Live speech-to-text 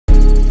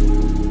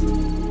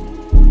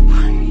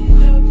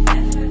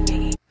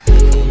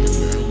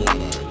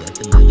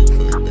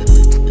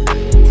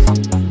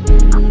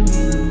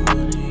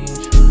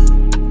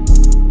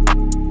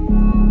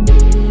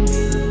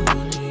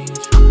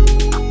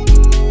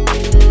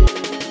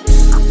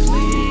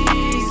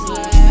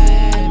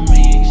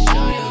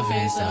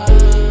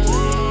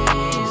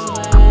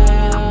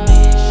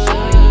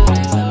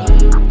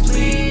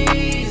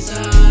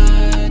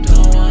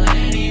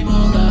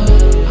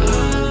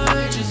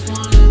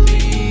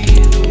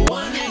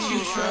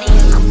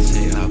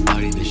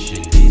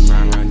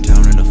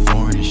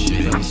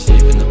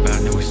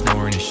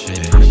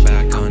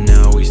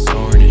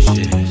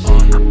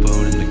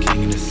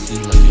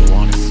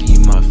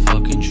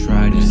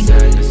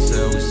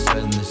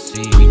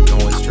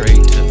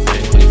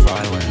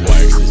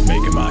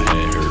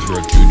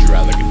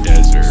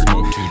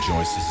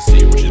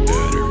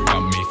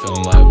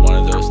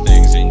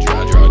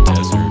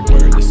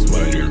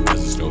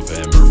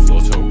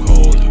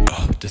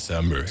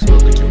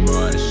Smoking too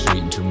much,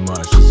 eating too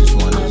much. It's just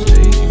one of those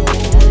days you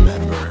won't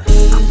remember.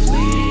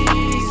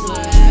 Please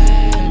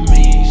let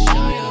me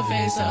show your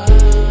face up.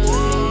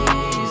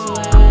 Please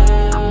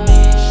let me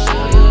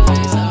show your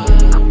face up.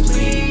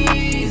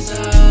 Please,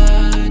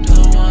 I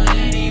don't want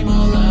any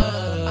more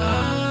love.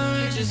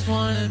 I just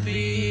wanna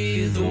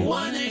be the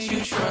one that you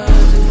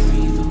trust.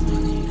 Be the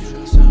one that you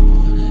trust. I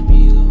wanna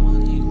be the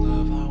one you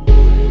love. I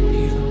wanna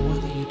be the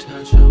one that you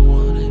touch. I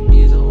wanna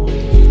be the one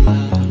that you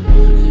love. I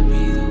wanna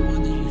be the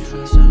one that you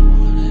trust. I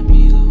wanna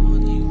be the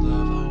one you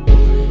love. I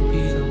wanna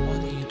be the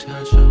one that you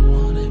touch. I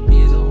wanna be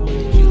the one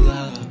that you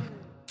love.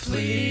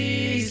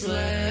 Please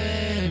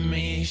let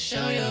me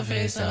show your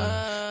face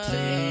up.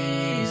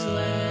 Please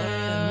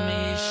let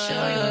me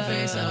show your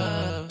face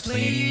up.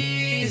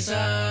 Please,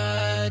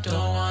 I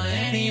don't want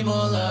any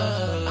more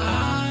love.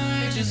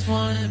 I just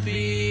wanna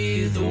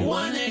be the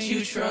one that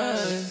you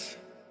trust.